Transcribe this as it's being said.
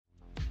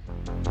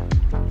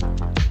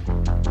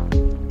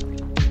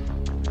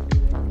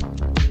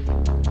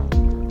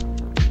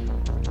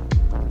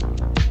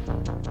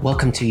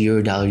Welcome to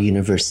Eurodollar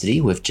University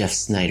with Jeff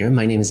Snyder.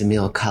 My name is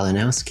Emil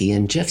Kalinowski,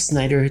 and Jeff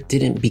Snyder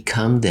didn't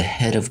become the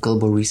head of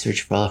global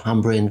research for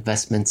Alhambra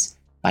Investments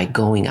by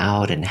going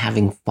out and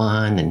having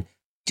fun and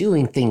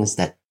doing things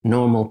that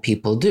normal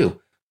people do.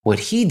 What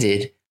he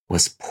did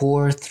was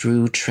pour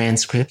through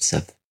transcripts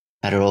of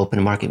Federal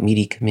Open Market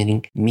Media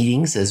Committee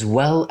meetings, as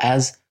well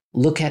as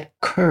look at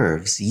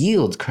curves,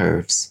 yield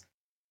curves.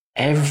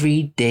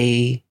 Every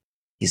day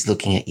he's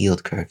looking at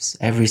yield curves.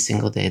 Every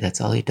single day, that's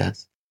all he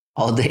does,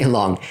 all day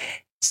long.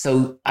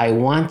 So I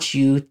want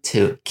you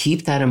to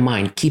keep that in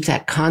mind. Keep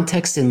that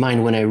context in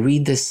mind when I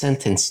read this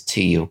sentence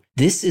to you.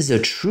 This is a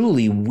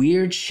truly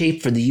weird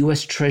shape for the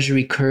U.S.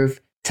 Treasury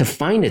curve to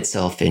find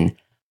itself in.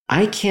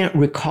 I can't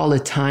recall a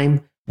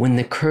time when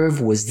the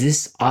curve was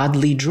this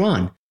oddly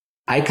drawn.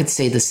 I could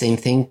say the same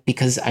thing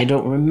because I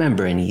don't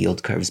remember any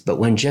yield curves. But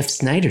when Jeff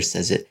Snyder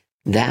says it,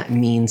 that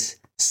means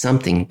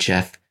something,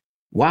 Jeff.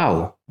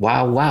 Wow.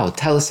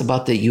 Tell us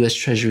about the U.S.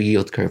 Treasury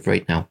yield curve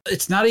right now.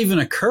 It's not even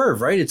a curve,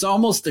 right? It's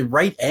almost a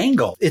right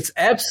angle. It's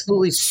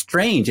absolutely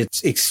strange.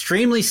 It's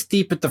extremely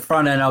steep at the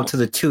front end out to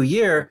the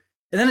 2-year.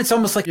 And then it's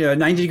almost like a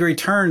 90-degree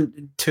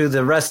turn to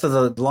the rest of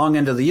the long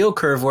end of the yield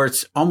curve where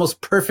it's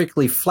almost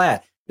perfectly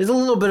flat. There's a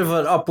little bit of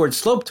an upward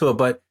slope to it,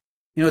 but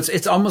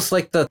it's almost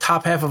like the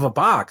top half of a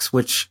box,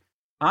 which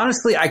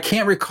honestly, I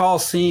can't recall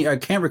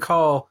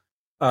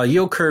a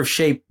yield curve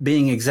shape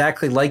being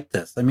exactly like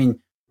this. I mean,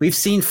 we've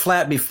seen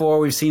flat before,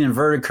 we've seen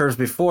inverted curves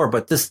before,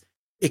 but this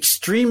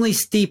extremely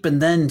steep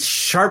and then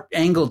sharp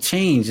angle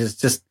change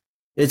it's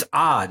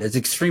odd. It's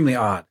extremely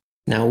odd.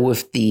 Now,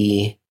 with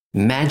the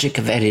magic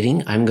of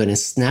editing, I'm going to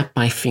snap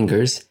my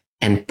fingers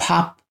and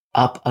pop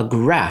up a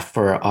graph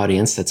for our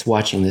audience that's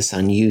watching this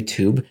on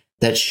YouTube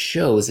that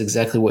shows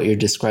exactly what you're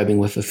describing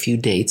with a few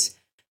dates.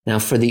 Now,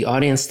 for the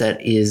audience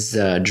that is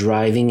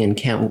driving and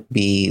can't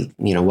be,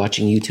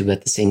 watching YouTube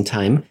at the same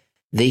time,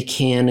 they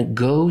can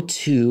go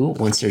to,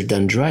 once they're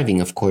done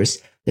driving, of course,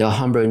 the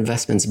Alhambra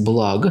Investments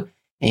blog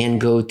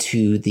and go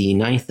to the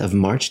 9th of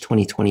March,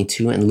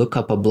 2022, and look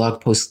up a blog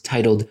post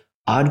titled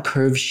Odd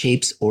Curve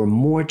Shapes or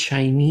More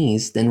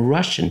Chinese Than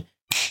Russian.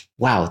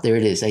 Wow, there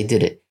it is. I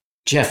did it.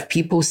 Jeff,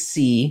 people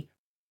see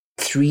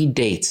 3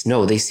 dates.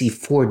 No, they see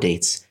 4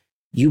 dates.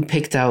 You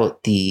picked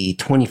out the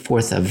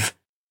 24th of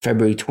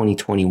February,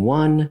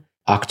 2021,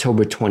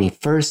 October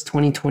 21st,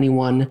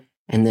 2021,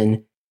 and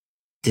then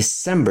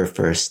December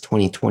 1st,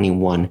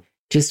 2021.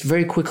 Just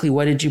very quickly,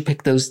 why did you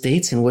pick those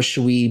dates and what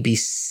should we be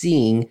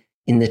seeing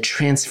in the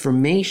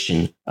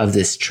transformation of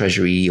this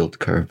Treasury yield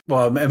curve?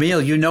 Well,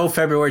 Emil,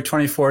 February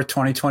 24th,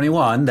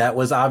 2021, that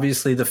was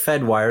obviously the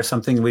Fed wire,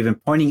 something we've been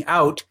pointing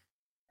out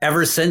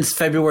ever since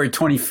February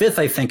 25th,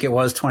 I think it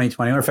was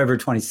 2021, or February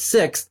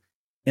 26th.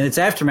 In its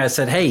aftermath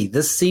said, hey,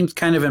 this seems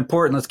kind of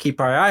important. Let's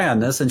keep our eye on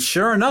this. And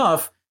sure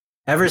enough,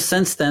 ever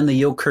since then, the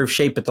yield curve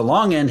shape at the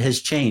long end has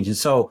changed. And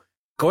so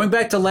going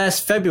back to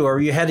last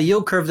February, you had a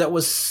yield curve that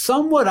was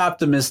somewhat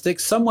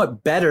optimistic,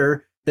 somewhat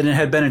better than it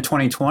had been in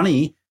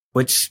 2020,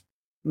 which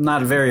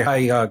not a very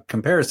high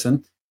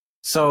comparison.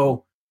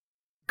 So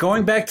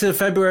going back to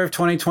February of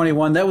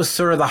 2021, that was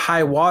sort of the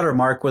high water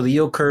mark where the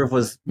yield curve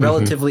was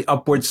relatively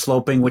upward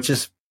sloping, which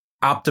is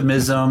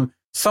optimism,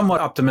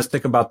 somewhat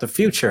optimistic about the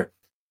future.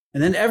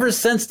 And then ever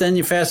since then,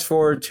 you fast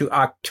forward to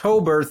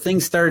October,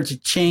 things started to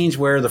change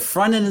where the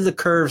front end of the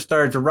curve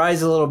started to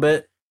rise a little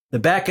bit. The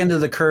back end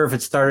of the curve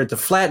had started to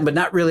flatten, but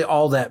not really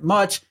all that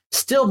much.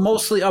 Still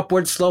mostly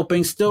upward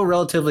sloping, still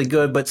relatively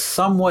good, but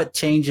somewhat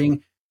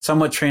changing,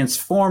 somewhat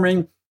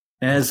transforming.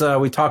 As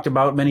we talked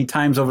about many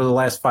times over the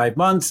last 5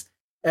 months,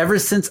 ever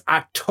since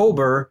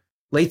October,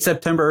 late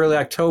September, early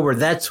October,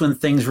 that's when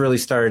things really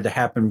started to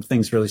happen.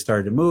 Things really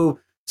started to move.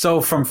 So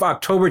from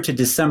October to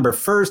December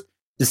 1st,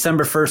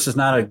 December 1st is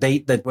not a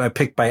date that I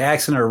picked by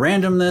accident or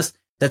randomness.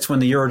 That's when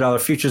the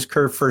Eurodollar futures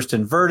curve first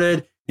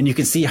inverted. And you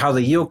can see how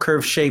the yield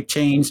curve shape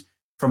changed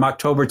from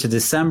October to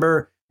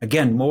December.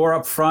 Again, more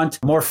up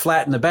front, more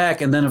flat in the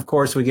back. And then, of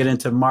course, we get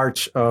into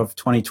March of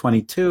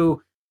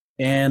 2022.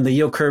 And the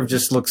yield curve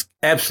just looks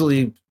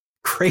absolutely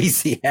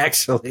crazy,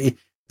 actually.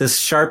 This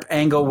sharp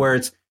angle where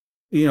it's,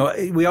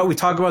 we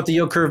talk about the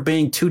yield curve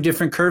being 2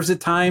 different curves at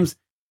times.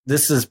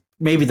 This is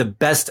maybe the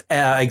best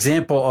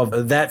example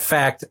of that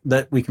fact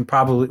that we can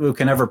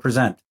ever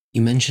present.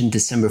 You mentioned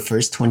December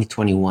 1st,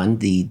 2021,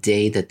 the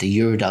day that the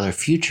Eurodollar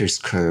futures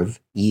curve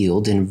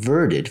yield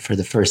inverted for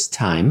the first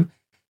time.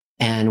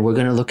 And we're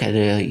going to look at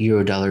a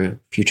Eurodollar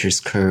futures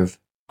curve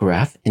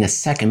graph in a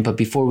second. But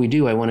before we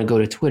do, I want to go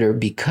to Twitter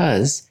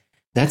because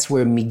that's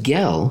where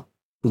Miguel,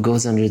 who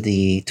goes under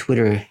the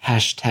Twitter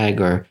hashtag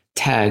or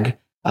tag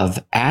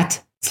of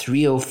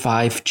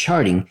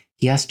 @305charting,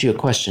 he asked you a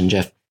question,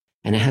 Jeff.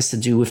 And it has to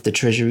do with the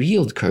Treasury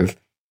yield curve.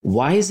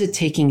 Why is it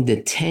taking the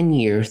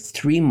 10-year,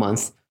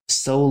 3-month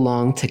so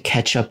long to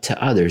catch up to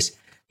others?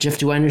 Jeff,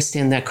 do I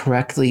understand that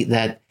correctly?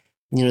 That,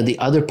 the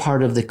other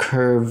part of the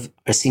curve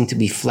seem to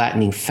be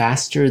flattening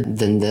faster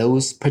than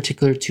those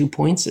particular 2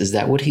 points? Is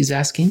that what he's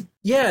asking?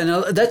 Yeah,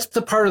 no, that's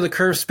the part of the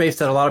curve space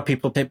that a lot of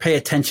people pay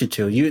attention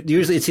to.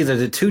 Usually it's either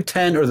the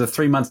 2-10 or the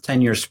 3-month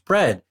 10-year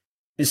spread.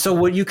 And so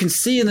what you can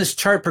see in this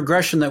chart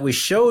progression that we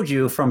showed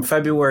you from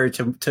February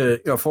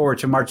to forward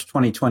to March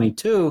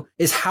 2022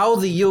 is how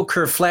the yield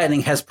curve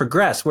flattening has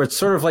progressed, where it's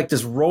sort of like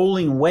this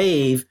rolling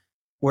wave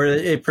where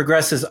it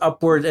progresses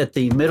upward at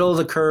the middle of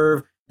the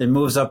curve, then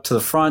moves up to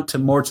the front, to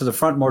more to the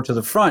front, more to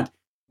the front.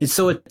 And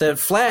so the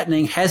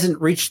flattening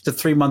hasn't reached the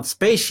 3-month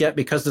space yet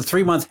because the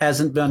 3-month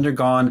hasn't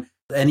undergone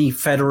any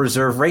Federal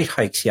Reserve rate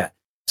hikes yet.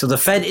 So the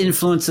Fed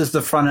influences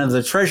the front end of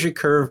the Treasury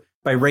curve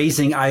by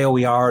raising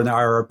IOER and the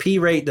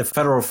IRP rate, the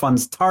federal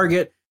funds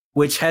target,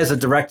 which has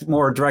a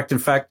more direct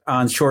effect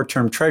on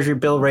short-term Treasury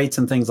bill rates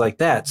and things like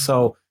that.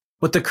 So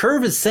what the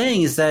curve is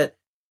saying is that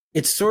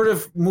it's sort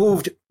of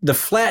moved, the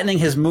flattening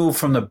has moved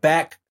from the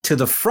back to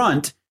the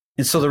front.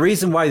 And so the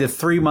reason why the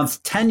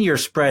 3-month 10-year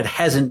spread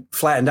hasn't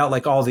flattened out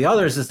like all the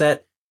others is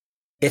that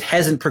it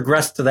hasn't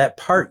progressed to that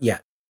part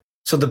yet.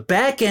 So the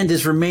back end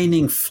is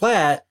remaining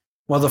flat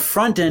while the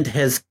front end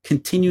has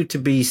continued to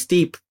be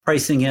steep,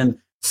 pricing in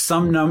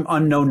some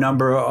unknown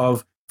number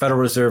of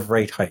Federal Reserve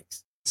rate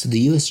hikes. So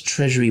the U.S.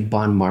 Treasury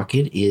bond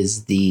market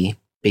is the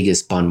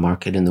biggest bond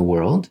market in the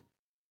world.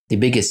 The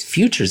biggest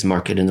futures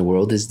market in the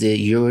world is the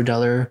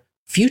Eurodollar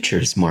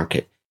futures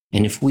market.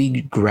 And if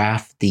we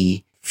graph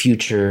the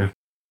future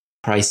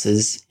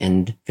prices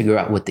and figure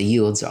out what the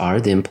yields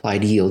are, the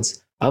implied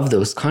yields of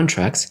those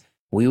contracts,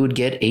 we would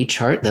get a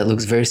chart that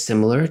looks very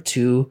similar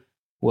to,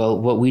 well,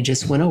 what we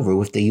just went over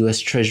with the U.S.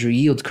 Treasury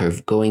yield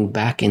curve going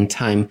back in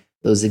time,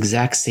 those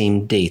exact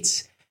same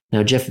dates.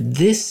 Now, Jeff,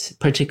 this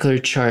particular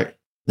chart,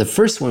 the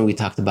first one we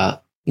talked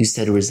about, you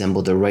said it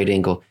resembled a right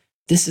angle.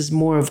 This is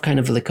more of kind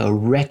of like a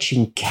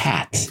retching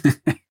cat.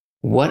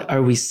 What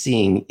are we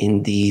seeing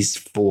in these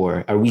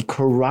four? Are we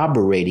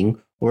corroborating,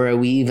 or are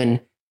we even,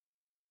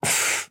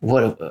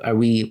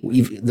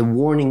 the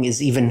warning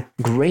is even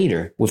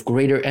greater, with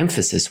greater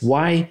emphasis?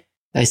 Why,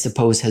 I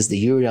suppose, has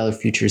the Eurodollar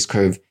futures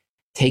curve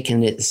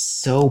taken it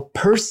so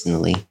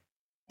personally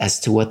as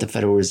to what the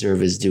Federal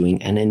Reserve is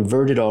doing and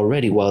inverted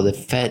already while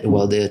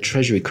the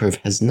Treasury curve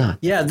has not?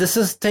 Yeah,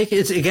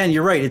 again,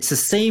 you're right. It's the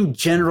same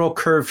general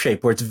curve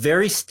shape where it's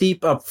very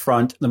steep up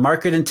front. The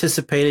market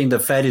anticipating the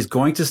Fed is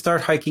going to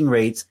start hiking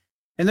rates,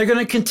 and they're going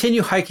to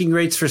continue hiking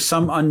rates for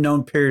some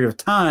unknown period of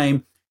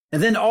time.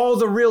 And then all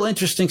the real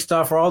interesting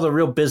stuff, or all the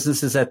real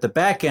business, is at the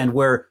back end,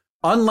 where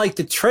unlike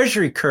the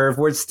Treasury curve,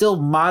 where it's still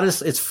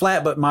modest, it's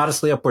flat but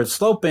modestly upward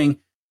sloping,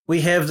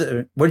 we have,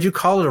 what did you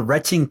call it, a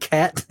retching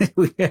cat?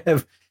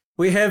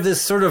 We have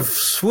this sort of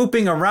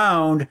swooping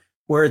around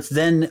where it's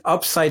then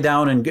upside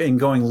down and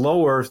going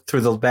lower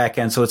through the back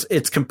end. So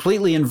it's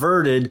completely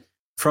inverted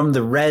from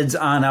the reds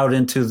on out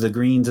into the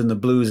greens and the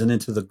blues and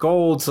into the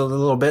golds a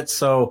little bit.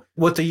 So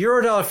what the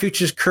Eurodollar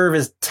futures curve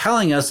is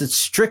telling us, it's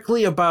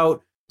strictly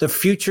about the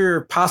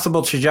future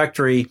possible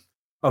trajectory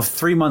of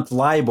 3-month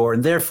LIBOR,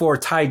 and therefore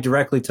tied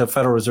directly to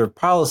Federal Reserve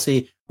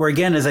policy, where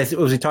again, as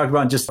we talked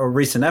about in just a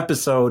recent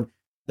episode,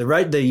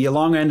 the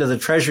long end of the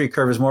Treasury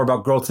curve is more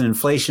about growth and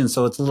inflation,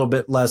 so it's a little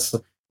bit less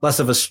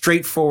of a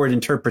straightforward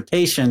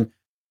interpretation.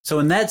 So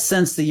in that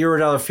sense, the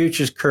Eurodollar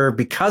futures curve,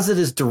 because it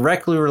is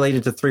directly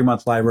related to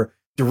 3-month LIBOR,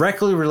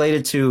 directly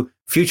related to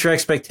future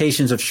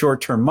expectations of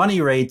short-term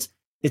money rates,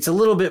 it's a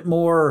little bit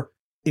more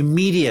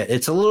immediate.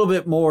 It's a little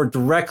bit more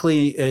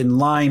directly in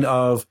line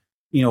of,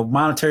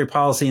 monetary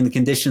policy and the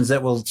conditions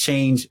that will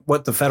change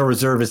what the Federal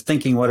Reserve is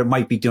thinking, what it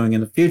might be doing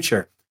in the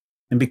future.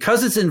 And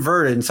because it's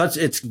inverted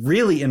it's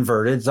really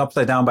inverted. It's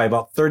upside down by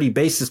about 30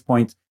 basis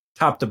points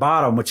top to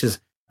bottom, which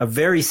is a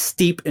very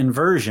steep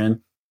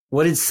inversion.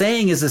 What it's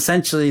saying is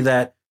essentially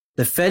that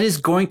the Fed is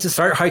going to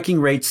start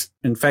hiking rates.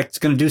 In fact, it's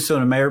going to do so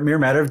in a mere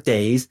matter of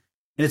days.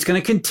 And it's going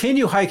to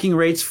continue hiking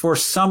rates for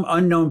some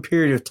unknown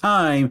period of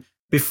time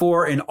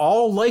before, in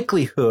all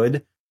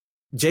likelihood,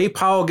 Jay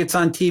Powell gets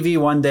on TV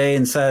one day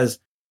and says,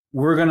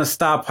 we're going to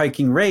stop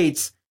hiking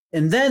rates.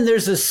 And then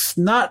there's this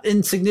not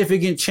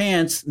insignificant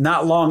chance,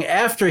 not long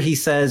after he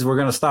says we're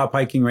going to stop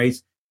hiking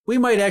rates, we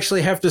might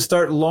actually have to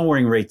start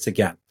lowering rates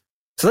again.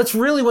 So that's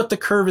really what the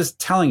curve is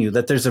telling you,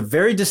 that there's a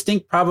very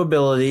distinct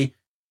probability.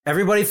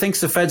 Everybody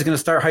thinks the Fed's going to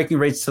start hiking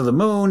rates to the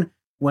moon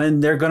when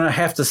they're going to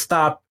have to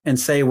stop and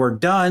say we're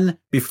done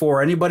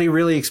before anybody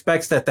really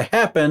expects that to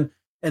happen.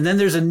 And then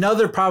there's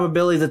another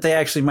probability that they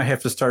actually might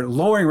have to start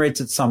lowering rates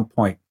at some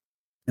point.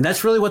 And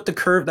that's really what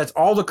that's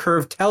all the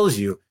curve tells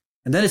you.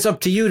 And then it's up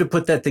to you to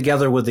put that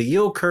together with the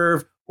yield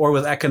curve or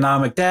with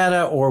economic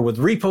data or with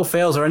repo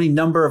fails or any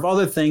number of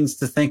other things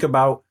to think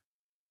about,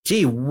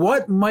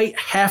 what might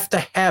have to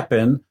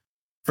happen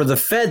for the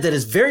Fed that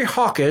is very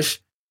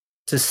hawkish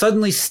to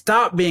suddenly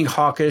stop being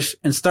hawkish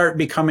and start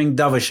becoming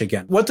dovish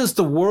again? What does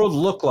the world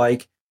look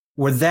like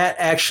where that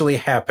actually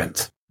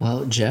happens?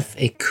 Well, Jeff,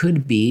 it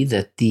could be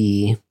that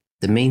the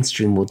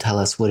mainstream will tell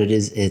us what it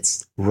is.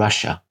 It's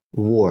Russia,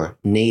 war,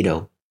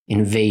 NATO,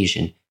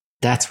 invasion.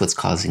 That's what's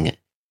causing it.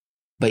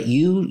 But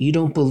you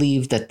don't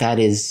believe that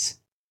is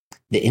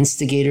the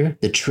instigator,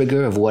 the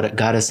trigger of what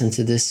got us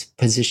into this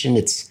position.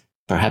 It's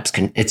perhaps,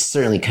 it's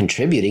certainly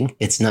contributing.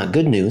 It's not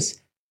good news,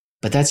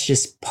 but that's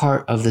just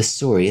part of the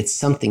story. It's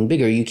something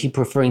bigger. You keep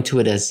referring to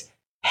it as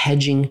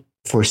hedging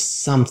for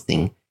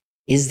something.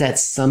 Is that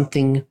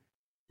something,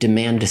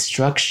 demand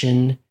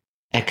destruction,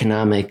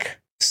 economic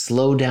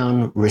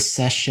slowdown,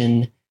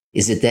 recession?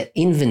 Is it that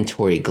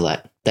inventory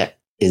glut that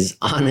is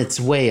on its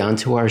way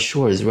onto our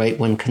shores, right?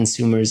 When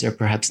consumers are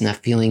perhaps not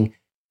feeling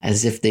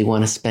as if they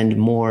want to spend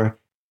more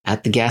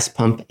at the gas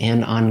pump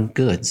and on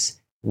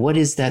goods. What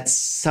is that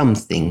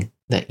something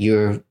that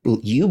you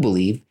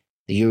believe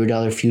the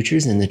Eurodollar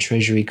futures and the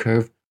Treasury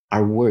curve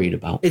are worried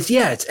about?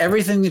 It's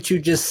everything that you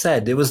just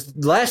said. It was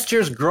last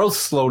year's growth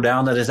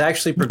slowdown that has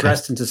actually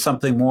progressed into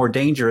something more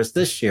dangerous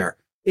this year.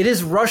 It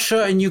is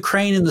Russia and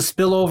Ukraine and the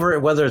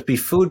spillover, whether it be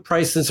food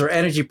prices or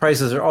energy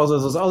prices or all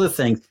of those other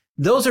things.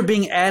 Those are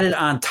being added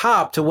on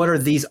top to what are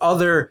these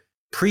other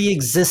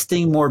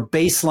pre-existing, more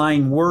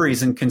baseline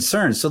worries and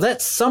concerns. So that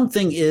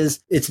something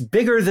it's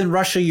bigger than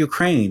Russia,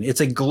 Ukraine.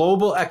 It's a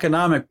global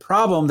economic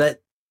problem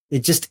that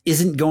it just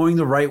isn't going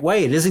the right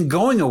way. It isn't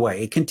going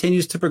away. It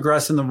continues to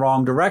progress in the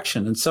wrong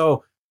direction. And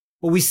so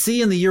what we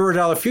see in the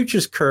Eurodollar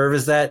futures curve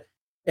is that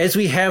as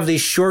we have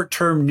these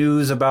short-term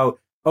news about,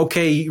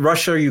 okay,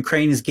 Russia or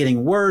Ukraine is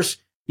getting worse,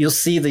 you'll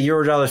see the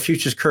Eurodollar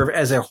futures curve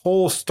as a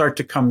whole start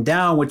to come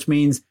down, which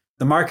means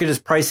the market is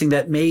pricing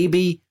that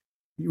maybe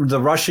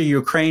the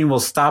Russia-Ukraine will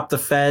stop the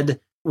Fed,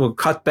 will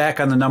cut back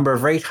on the number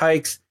of rate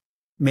hikes.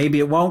 Maybe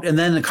it won't. And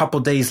then a couple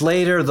of days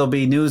later, there'll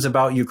be news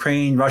about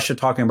Ukraine, Russia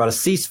talking about a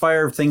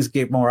ceasefire. Things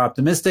get more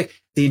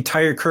optimistic. The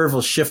entire curve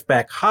will shift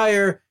back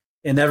higher.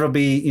 And that'll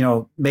be,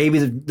 maybe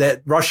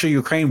that Russia,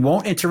 Ukraine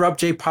won't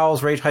interrupt Jay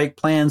Powell's rate hike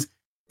plans.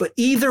 But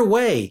either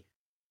way,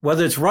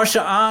 whether it's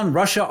Russia on,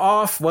 Russia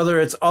off, whether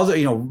it's other,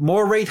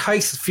 more rate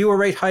hikes, fewer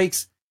rate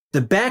hikes,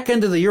 the back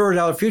end of the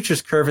Eurodollar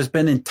futures curve has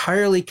been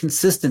entirely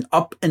consistent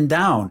up and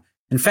down.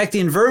 In fact,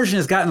 the inversion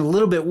has gotten a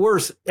little bit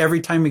worse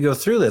every time we go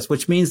through this,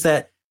 which means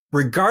that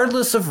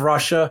regardless of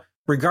Russia,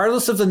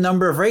 regardless of the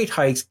number of rate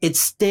hikes, it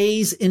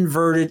stays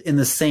inverted in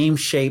the same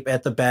shape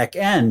at the back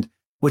end,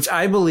 which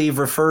I believe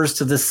refers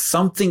to this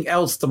something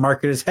else the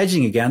market is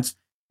hedging against,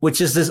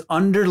 which is this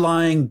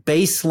underlying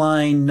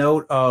baseline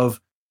note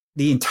of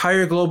the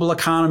entire global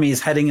economy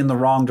is heading in the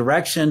wrong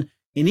direction.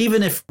 And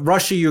even if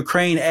Russia,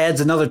 Ukraine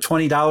adds another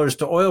 $20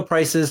 to oil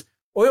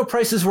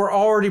prices were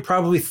already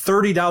probably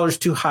 $30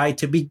 too high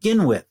to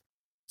begin with.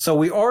 So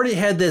we already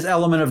had this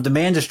element of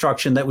demand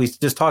destruction that we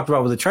just talked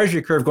about with the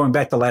Treasury curve going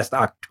back to last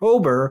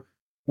October,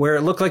 where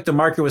it looked like the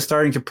market was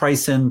starting to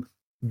price in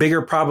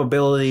bigger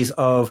probabilities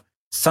of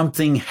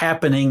something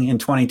happening in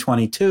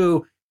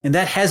 2022. And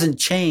that hasn't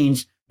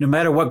changed no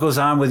matter what goes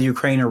on with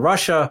Ukraine or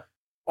Russia.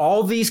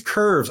 All these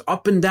curves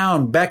up and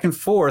down, back and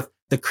forth,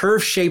 the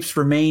curve shapes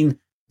remain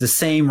the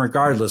same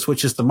regardless,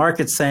 which is the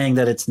market saying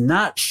that it's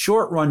not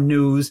short run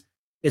news.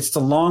 It's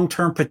the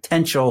long-term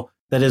potential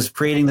that is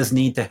creating this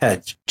need to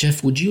hedge.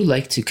 Jeff, would you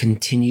like to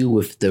continue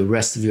with the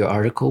rest of your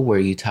article where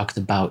you talked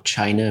about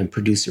China and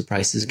producer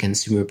prices,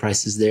 consumer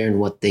prices there, and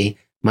what they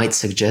might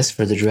suggest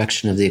for the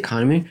direction of the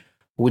economy?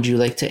 Would you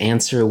like to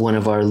answer one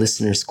of our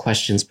listeners'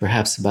 questions,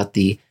 perhaps about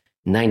the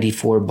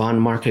 94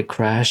 bond market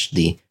crash,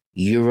 the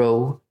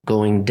euro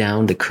going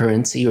down, the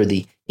currency, or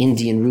the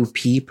Indian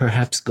rupee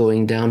perhaps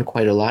going down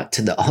quite a lot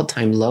to the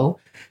all-time low?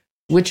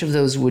 Which of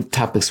those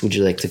topics would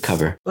you like to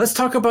cover? Let's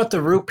talk about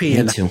the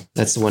rupee. Me too.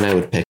 That's the one I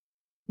would pick.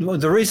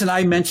 The reason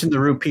I mentioned the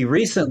rupee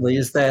recently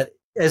is that,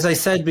 as I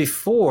said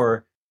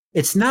before,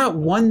 it's not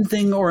one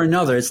thing or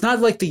another. It's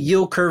not like the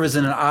yield curve is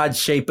in an odd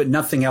shape, but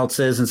nothing else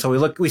is. And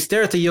so we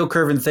stare at the yield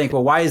curve and think,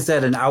 well, why is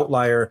that an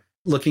outlier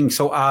looking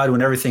so odd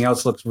when everything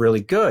else looks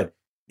really good?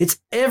 It's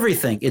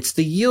everything. It's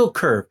the yield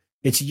curve.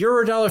 It's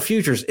Eurodollar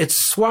futures.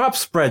 It's swap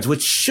spreads,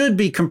 which should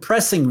be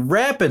compressing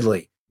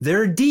rapidly.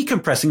 They're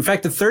decompressing. In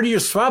fact, the 30-year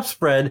swap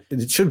spread,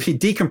 it should be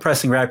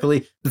decompressing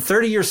rapidly. The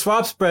 30-year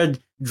swap spread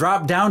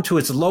dropped down to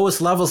its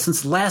lowest level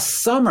since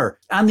last summer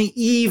on the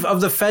eve of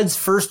the Fed's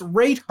first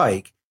rate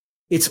hike.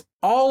 It's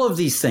all of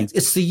these things.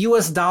 It's the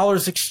U.S.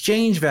 dollar's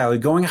exchange value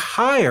going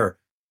higher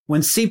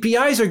when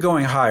CPIs are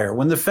going higher,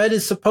 when the Fed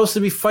is supposed to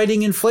be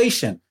fighting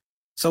inflation.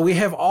 So we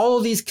have all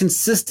of these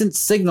consistent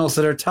signals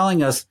that are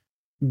telling us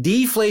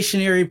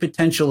deflationary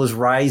potential is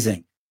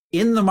rising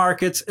in the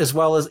markets as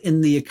well as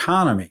in the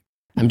economy.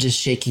 I'm just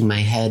shaking my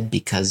head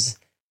because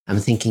I'm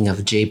thinking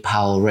of Jay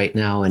Powell right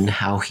now and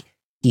how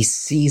he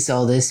sees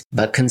all this,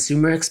 but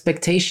consumer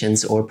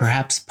expectations or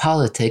perhaps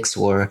politics,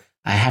 or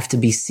I have to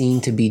be seen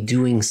to be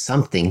doing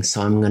something,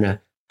 so I'm going to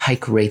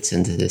hike rates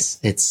into this.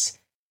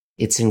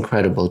 It's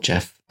incredible,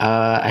 Jeff.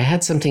 I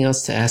had something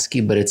else to ask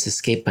you, but it's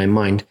escaped my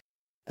mind.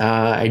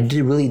 I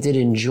really did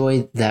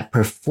enjoy that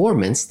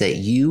performance that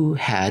you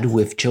had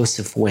with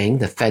Joseph Wang,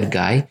 the Fed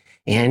guy,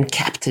 and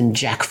Captain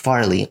Jack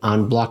Farley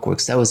on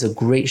Blockworks. That was a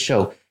great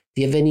show.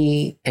 Do you have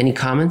any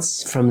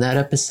comments from that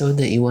episode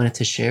that you wanted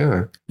to share?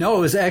 Or?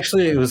 No,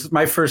 it was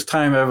my first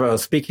time ever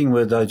speaking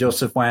with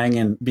Joseph Wang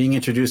and being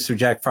introduced through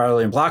Jack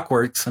Farley and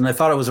Blockworks. And I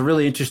thought it was a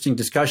really interesting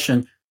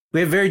discussion. We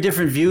have very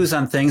different views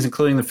on things,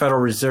 including the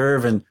Federal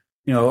Reserve. And,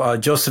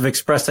 Joseph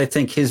expressed, I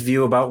think, his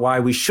view about why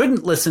we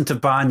shouldn't listen to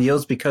bond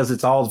yields because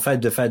it's all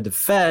Fed to Fed to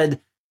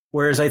Fed.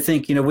 Whereas I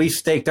think, we've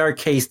staked our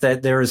case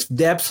that there is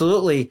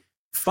absolutely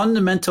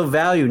fundamental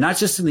value, not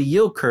just in the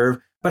yield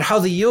curve, but how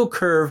the yield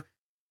curve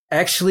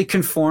actually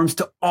conforms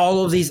to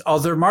all of these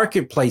other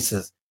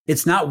marketplaces.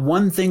 It's not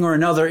one thing or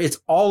another. It's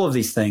all of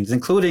these things,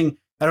 including,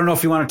 I don't know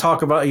if you want to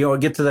talk about,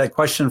 get to that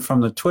question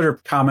from the Twitter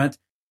comment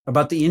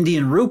about the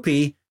Indian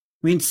rupee.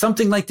 I mean,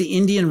 something like the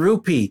Indian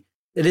rupee,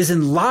 it is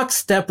in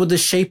lockstep with the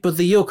shape of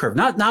the yield curve,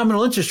 not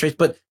nominal interest rates,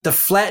 but the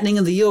flattening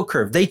of the yield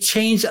curve. They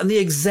changed on the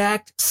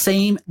exact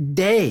same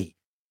day.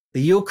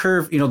 The yield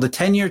curve, the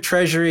 10-year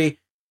treasury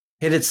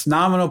hit its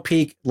nominal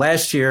peak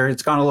last year.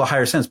 It's gone a little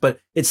higher since, but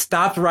it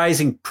stopped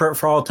rising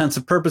for all intents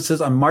and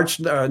purposes on March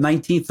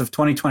 19th of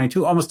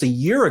 2022, almost a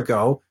year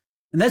ago.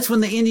 And that's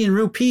when the Indian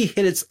rupee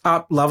hit its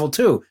top level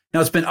too. Now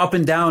it's been up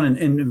and down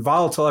and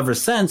volatile ever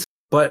since,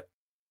 but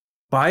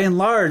by and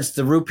large,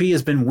 the rupee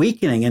has been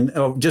weakening.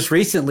 And just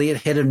recently it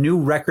hit a new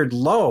record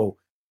low.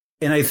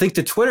 And I think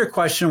the Twitter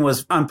question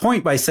was on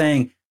point by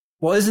saying,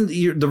 well, isn't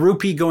the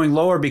rupee going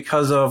lower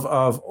because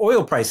of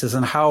oil prices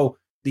and how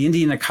the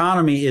Indian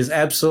economy is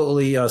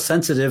absolutely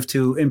sensitive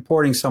to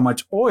importing so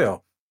much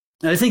oil?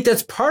 And I think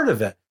that's part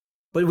of it.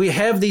 But we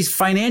have these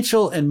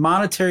financial and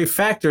monetary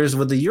factors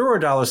with the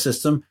Eurodollar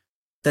system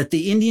that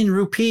the Indian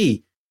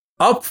rupee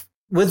up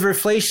with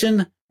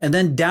reflation and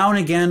then down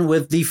again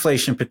with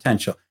deflation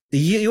potential. The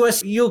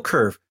U.S. yield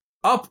curve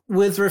up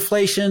with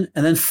reflation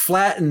and then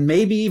flat and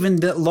maybe even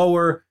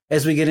lower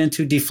as we get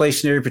into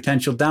deflationary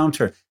potential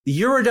downturn. The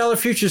Eurodollar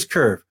futures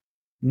curve,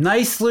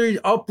 nicely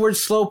upward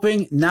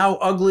sloping, now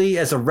ugly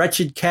as a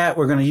wretched cat.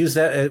 We're going to use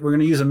that. We're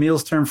going to use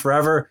Emil's term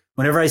forever.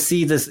 Whenever I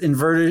see this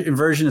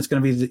inversion, it's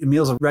going to be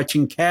Emil's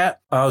wretched cat.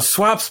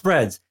 Swap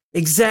spreads,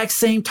 exact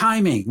same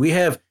timing. We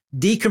have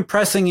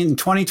decompressing in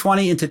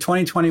 2020 into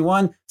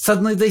 2021.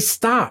 Suddenly they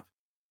stop.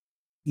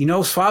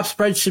 Swap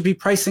spreads should be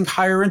pricing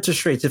higher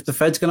interest rates if the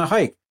Fed's going to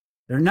hike.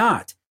 They're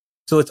not.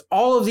 So it's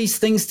all of these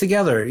things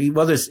together,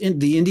 whether it's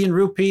the Indian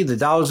rupee, the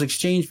dollar's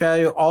exchange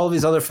value, all of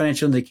these other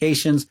financial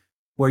indications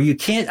where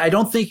I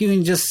don't think you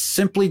can just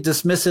simply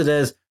dismiss it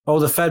as, oh,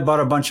 the Fed bought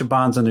a bunch of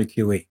bonds under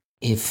QE.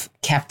 If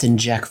Captain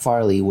Jack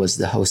Farley was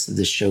the host of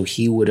the show,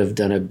 he would have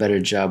done a better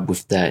job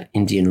with that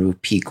Indian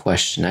rupee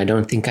question. I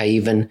don't think I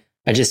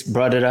just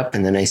brought it up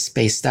and then I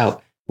spaced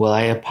out. Well,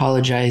 I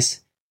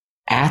apologize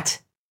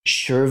at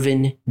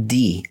Shervin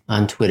D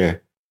on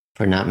Twitter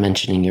for not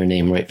mentioning your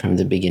name right from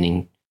the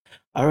beginning.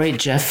 All right,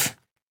 Jeff,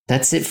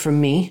 that's it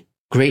from me.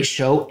 Great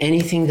show.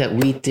 Anything that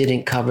we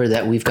didn't cover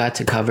that we've got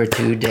to cover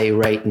today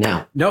right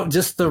now? No,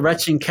 just the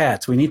retching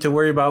cats. We need to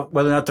worry about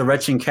whether or not the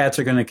retching cats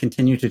are going to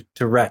continue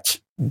to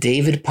retch.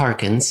 David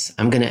Parkins,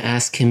 I'm going to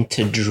ask him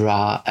to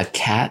draw a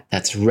cat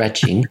that's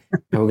retching.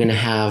 And we're going to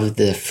have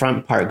the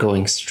front part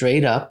going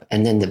straight up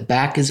and then the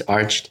back is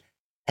arched.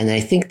 And I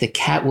think the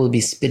cat will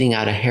be spitting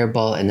out a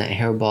hairball and that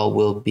hairball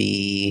will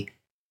be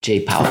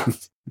Jay Powell.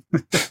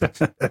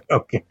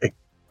 Okay.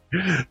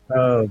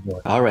 Oh,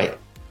 boy. All right.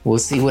 We'll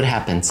see what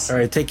happens. All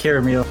right. Take care,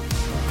 Emil.